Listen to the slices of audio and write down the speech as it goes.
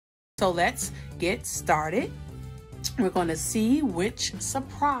So let's get started. We're going to see which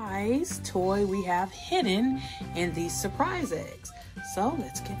surprise toy we have hidden in these surprise eggs. So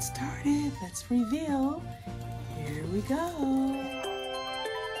let's get started. Let's reveal. Here we go.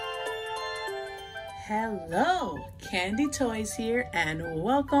 Hello, Candy Toys here, and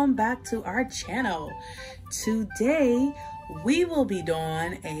welcome back to our channel. Today we will be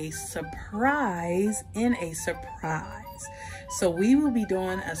doing a surprise in a surprise. So we will be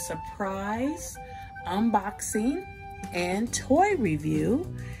doing a surprise unboxing and toy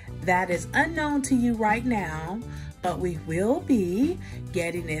review that is unknown to you right now, but we will be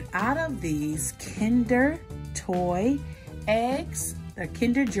getting it out of these Kinder Toy eggs, or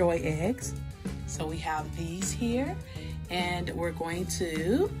Kinder Joy eggs. So we have these here, and we're going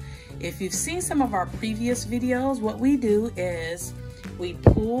to, if you've seen some of our previous videos, what we do is we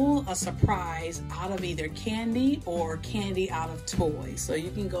pull a surprise out of either candy or candy out of toys. So you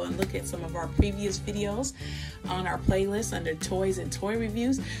can go and look at some of our previous videos on our playlist under toys and toy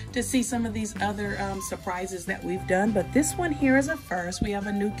reviews to see some of these other surprises that we've done. But this one here is a first. We have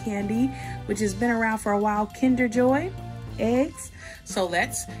a new candy which has been around for a while, Kinder Joy eggs. So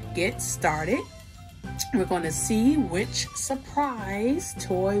let's get started. We're going to see which surprise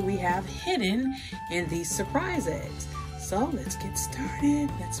toy we have hidden in these surprise eggs. So let's get started.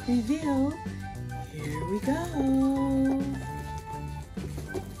 Let's reveal. Here we go.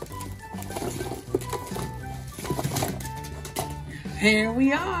 Here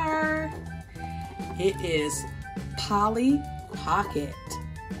we are. It is Polly Pocket.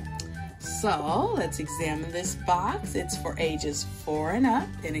 So let's examine this box. It's for ages 4 and up.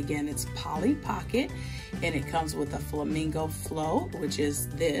 And again, it's Polly Pocket. And it comes with a flamingo float, which is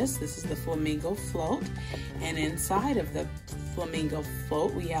this. This is the flamingo float. And inside of the flamingo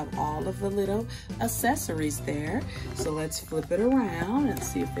float, we have all of the little accessories there. So let's flip it around and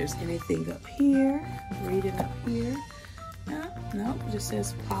see if there's anything up here. Read it up here. No, it just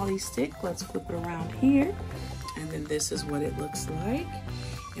says Polly Stick. Let's flip it around here. And then this is what it looks like.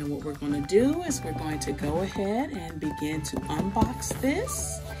 And what we're going to do is we're going to go ahead and begin to unbox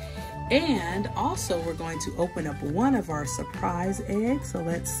this. And also we're going to open up one of our surprise eggs. So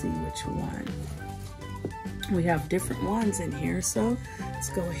let's see which one. We have different ones in here. So let's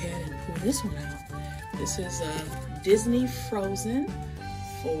go ahead and pull this one out. This is a Disney Frozen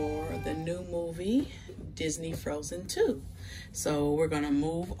for the new movie, Disney Frozen 2. So we're going to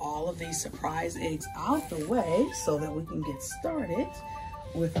move all of these surprise eggs out the way so that we can get started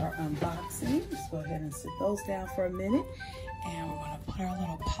with our unboxing. Let's go ahead and sit those down for a minute. And we're going to put our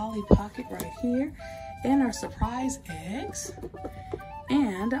little Polly Pocket right here, and our surprise eggs,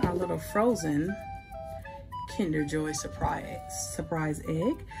 and our little frozen Kinder Joy surprise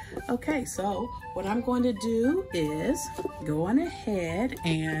egg. Okay, so what I'm going to do is go on ahead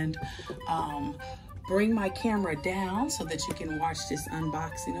and bring my camera down so that you can watch this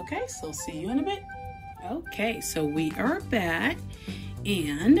unboxing. Okay, so see you in a bit. Okay, so we are back.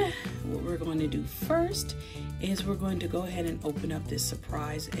 And what we're going to do first is we're going to go ahead and open up this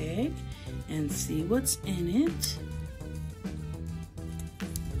surprise egg and see what's in it.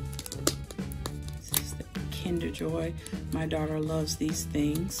 This is the Kinder Joy. My daughter loves these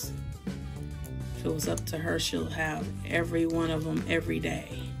things. If it was up to her, she'll have every one of them every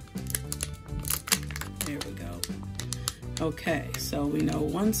day. There we go. Okay, so we know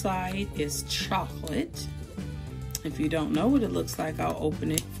one side is chocolate. If you don't know what it looks like, I'll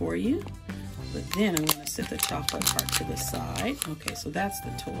open it for you. But then I'm going to set the chocolate part to the side. Okay, so that's the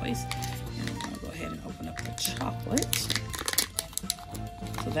toys. And I'm going to go ahead and open up the chocolate.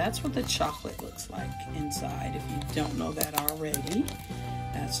 So that's what the chocolate looks like inside. If you don't know that already,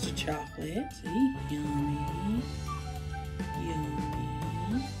 that's the chocolate. See? Yummy.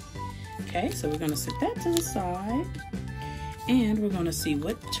 Yummy. Okay, so we're going to set that to the side. And we're going to see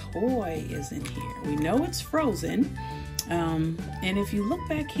what toy is in here. We know it's Frozen. And if you look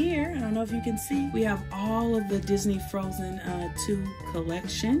back here, I don't know if you can see, we have all of the Disney Frozen 2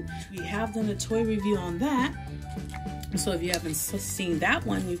 collection. We have done a toy review on that. So if you haven't seen that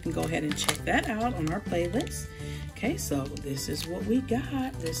one, you can go ahead and check that out on our playlist. Okay, so this is what we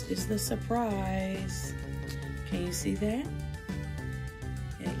got. This is the surprise. Can you see that?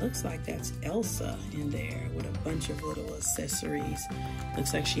 It looks like that's Elsa in there with a bunch of little accessories.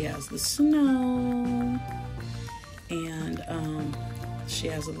 Looks like she has the snow, and she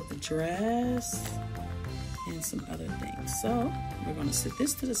has a little dress and some other things. So we're going to set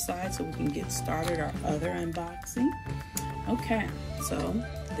this to the side so we can get started our other unboxing. Okay, so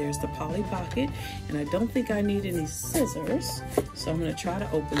there's the Polly Pocket, and I don't think I need any scissors, so I'm going to try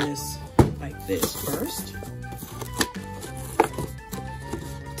to open this like this first.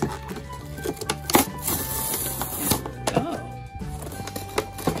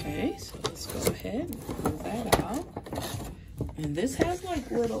 And this has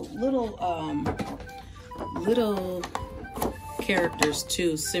like little characters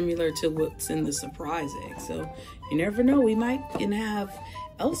too, similar to what's in the surprise egg. So you never know, we might have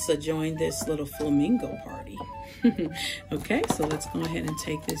Elsa join this little flamingo party. Okay, so let's go ahead and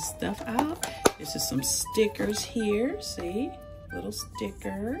take this stuff out. This is some stickers here, see? Little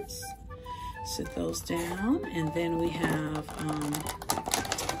stickers. Sit those down, and then we have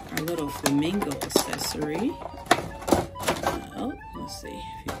our little flamingo accessory. Oh, let's see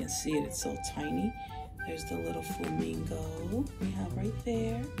if you can see it, it's so tiny. There's the little flamingo we have right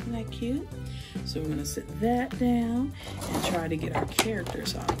there. Isn't that cute? So we're gonna sit that down and try to get our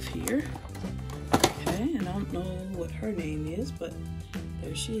characters off here. Okay, and I don't know what her name is, but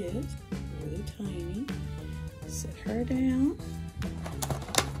there she is, really tiny. Sit her down.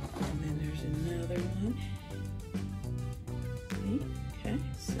 And then there's another one. See? Okay,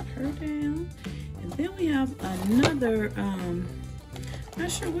 sit her down. And then we have another, not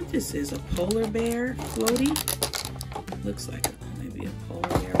sure what this is, a polar bear floaty. Looks like maybe a polar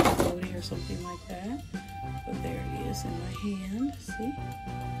bear floaty or something like that. But there it is in my hand, see?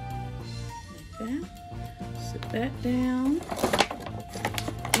 Like that. Sit that down.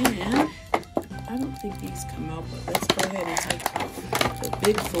 And I don't think these come out, but let's go ahead and take out the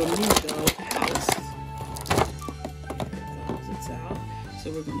big flamingo house. There it goes, it's out.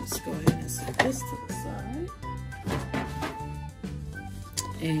 So we're gonna just go ahead and set this to the side.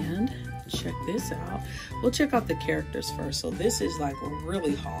 And check this out. We'll check out the characters first. So this is like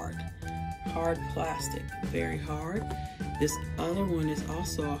really hard plastic, very hard. This other one is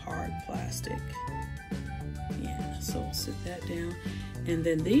also a hard plastic. Yeah, so we'll sit that down. And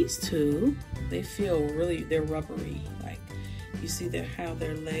then these two, they feel really, they're rubbery. Like, you see how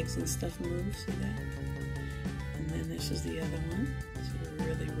their legs and stuff move, see that? And then this is the other one. It's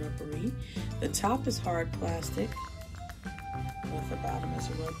really rubbery. The top is hard plastic. But the bottom is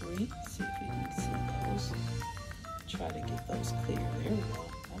rubbery. Let's see if you can see those. Try to get those clear. There we go.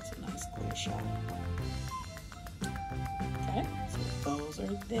 That's a nice clear shot. Okay, so those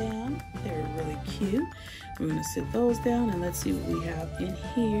are down. They're really cute. We're gonna sit those down and let's see what we have in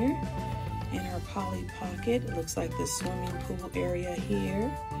here. In our Polly Pocket, it looks like the swimming pool area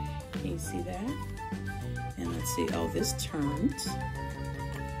here. Can you see that? And let's see, oh, this turns.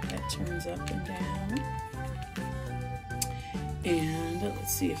 That turns up and down. And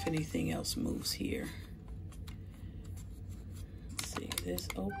let's see if anything else moves here. Let's see, this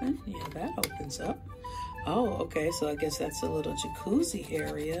open? Yeah, that opens up. Oh, okay, so I guess that's a little jacuzzi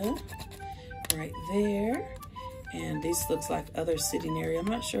area right there. And this looks like other sitting area. I'm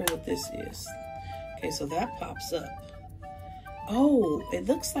not sure what this is. Okay, so that pops up. Oh, it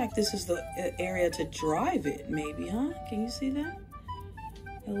looks like this is the area to drive it, maybe, huh? Can you see that?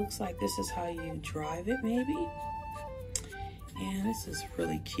 It looks like this is how you drive it, maybe. And this is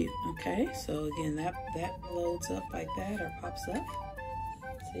really cute, okay? So again, that loads up like that or pops up,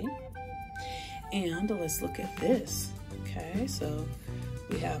 see? And let's look at this, okay? So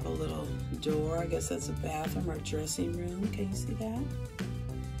we have a little door. I guess that's a bathroom or dressing room. Can you see that?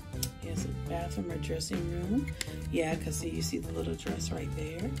 Yes, a bathroom or dressing room. Yeah, because you see the little dress right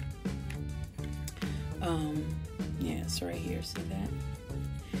there. Yeah, it's right here, see that?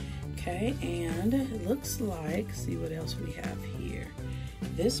 Okay, and it looks like, see what else we have here.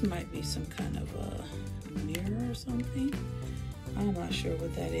 This might be some kind of a mirror or something. I'm not sure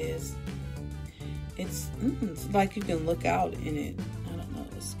what that is. It's like you can look out in it. I don't know,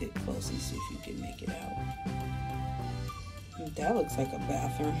 let's get close and see if you can make it out. That looks like a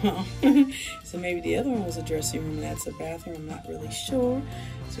bathroom. So maybe the other one was a dressing room and that's a bathroom, I'm not really sure.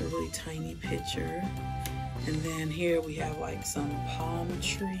 It's a really tiny picture. And then here we have like some palm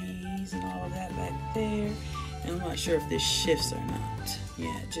trees and all of that back there. And I'm not sure if this shifts or not.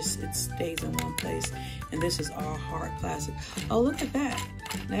 Yeah, it stays in one place. And this is all hard plastic. Oh, look at that.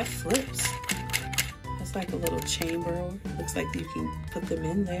 That flips. That's like a little chamber. Looks like you can put them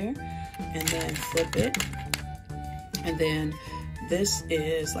in there and then flip it. And then this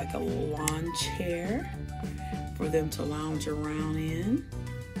is like a lawn chair for them to lounge around in.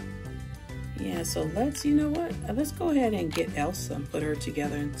 Yeah, so you know what? Let's go ahead and get Elsa and put her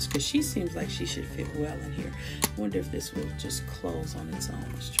together because she seems like she should fit well in here. I wonder if this will just close on its own.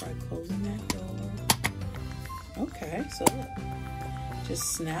 Let's try closing that door. Okay, so look,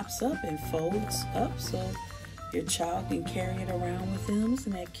 just snaps up and folds up so your child can carry it around with them.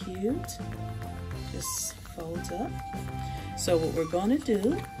 Isn't that cute? Just folds up. So what we're gonna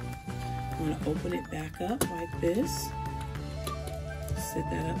do, I'm gonna open it back up like this. Set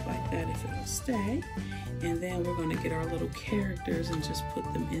that up like that if it'll stay. And then we're gonna get our little characters and just put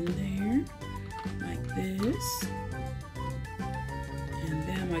them in there like this. And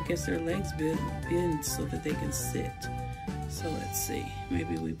then I guess their legs bend so that they can sit. So let's see,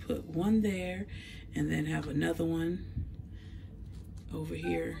 maybe we put one there and then have another one over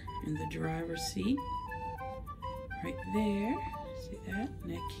here in the driver's seat, right there. See that? Isn't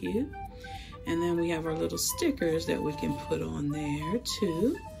that cute? And then we have our little stickers that we can put on there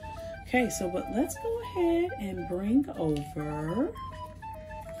too. Okay, so but let's go ahead and bring over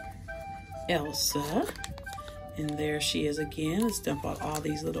Elsa. And there she is again. Let's dump out all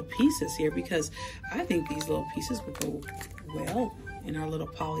these little pieces here because I think these little pieces would go well in our little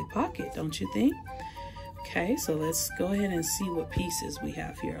Polly Pocket, don't you think? Okay, so let's go ahead and see what pieces we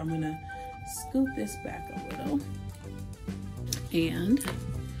have here. I'm gonna scoot this back a little and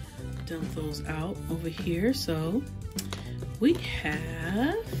dump those out over here. So we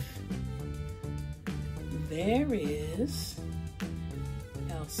have, there is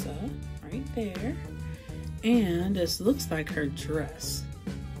Elsa right there. And this looks like her dress.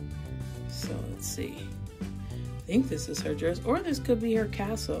 So let's see. I think this is her dress, or this could be her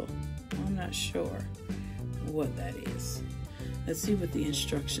castle. I'm not sure what that is. Let's see what the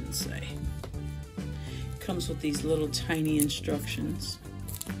instructions say. It comes with these little tiny instructions.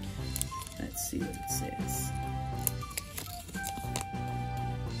 Let's see what it says.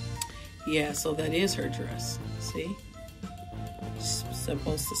 Yeah, so that is her dress. See?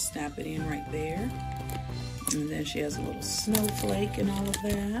 Supposed to snap it in right there. And then she has a little snowflake and all of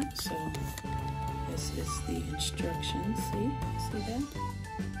that. So this is the instructions. See that?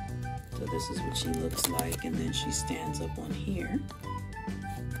 So this is what she looks like, and then she stands up on here.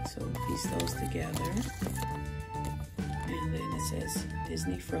 So piece those together. And then it says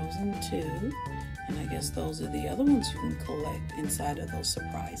Disney Frozen 2. And I guess those are the other ones you can collect inside of those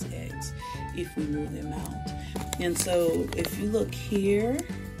surprise eggs if we move them out. And so if you look here,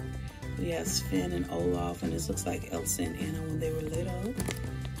 we have Finn and Olaf, and this looks like Elsa and Anna when they were little.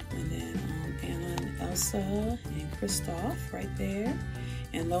 And then Anna and Elsa and Kristoff right there.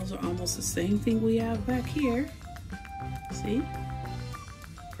 And those are almost the same thing we have back here. See?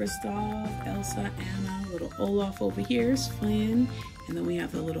 Kristoff, Elsa, Anna, little Olaf over here is Flynn, and then we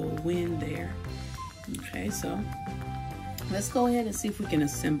have the little wind there. Okay, so let's go ahead and see if we can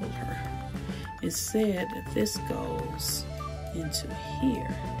assemble her. It said that this goes into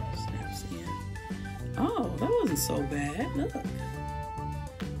here. Snaps in. Oh, that wasn't so bad. Look.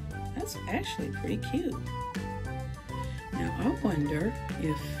 That's actually pretty cute. Now I wonder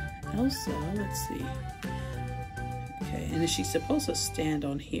if Elsa, let's see. Okay, and is she supposed to stand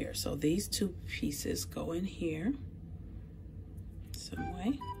on here? So these two pieces go in here some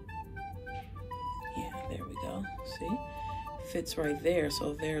way. Yeah, there we go. See? Fits right there.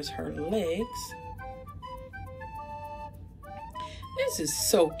 So there's her legs. This is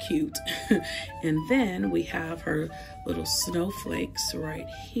so cute. And then we have her little snowflakes right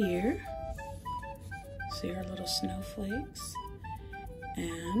here. See her little snowflakes?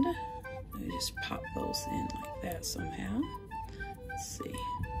 And we just pop those in like that somehow. Let's see.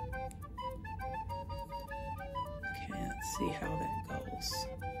 Okay, let's see how that goes.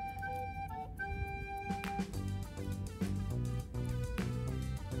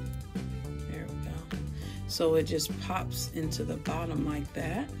 There we go. So it just pops into the bottom like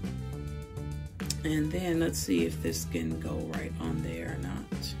that. And then let's see if this can go right on there or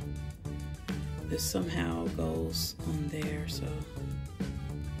not. This somehow goes on there, so.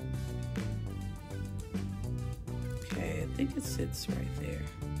 Okay, I think it sits right there,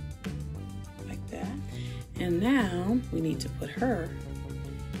 like that. And now we need to put her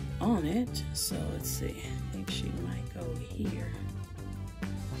on it. So let's see, I think she might go here.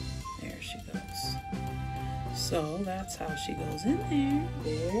 There she goes. So that's how she goes in there.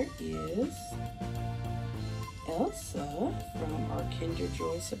 There is Elsa from our Kinder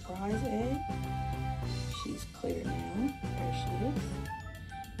Joy surprise egg. She's clear now. There she is.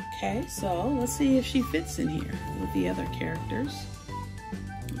 Okay, so let's see if she fits in here with the other characters.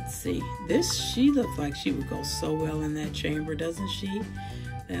 Let's see. She looks like she would go so well in that chamber, doesn't she?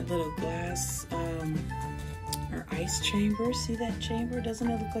 That little glass or ice chamber. See that chamber? Doesn't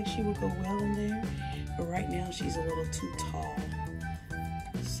it look like she would go well in there? But right now she's a little too tall.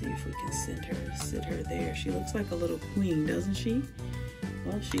 Let's see if we can sit her there. She looks like a little queen, doesn't she?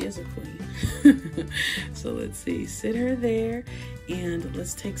 Well, she is a queen. So let's see, sit her there, and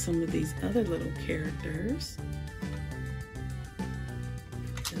let's take some of these other little characters.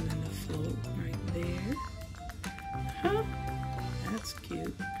 And then the float right there. Huh? That's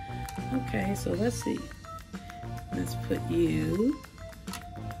cute. Okay, so let's see. Let's put you.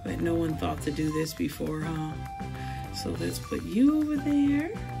 But no one thought to do this before, huh? So let's put you over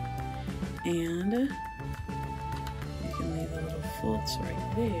there. And you can leave a little floats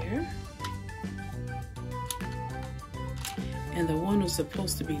right there. And the one who's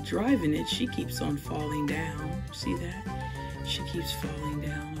supposed to be driving it, she keeps on falling down. See that? She keeps falling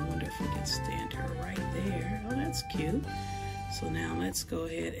down. I wonder if we can stand her right there. Oh, that's cute. So now let's go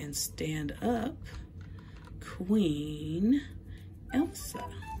ahead and stand up Queen Elsa.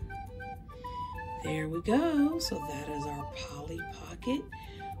 There we go. So that is our Polly Pocket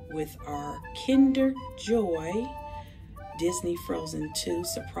with our Kinder Joy Disney Frozen 2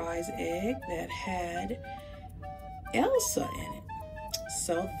 surprise egg that had Elsa in it.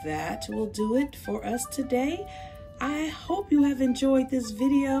 So that will do it for us today. I hope you have enjoyed this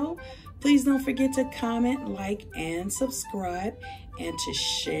video. Please don't forget to comment, like, and subscribe, and to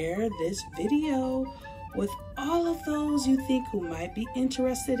share this video with all of those you think who might be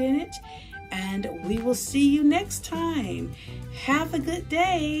interested in it. And we will see you next time. Have a good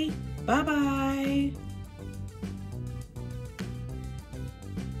day. Bye-bye.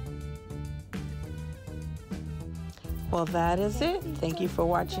 Well, that is it. Thank you for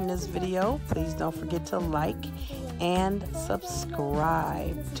watching this video. Please don't forget to like and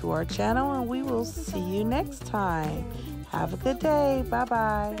subscribe to our channel, and we will see you next time. Have a good day.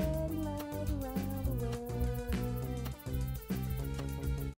 Bye-bye.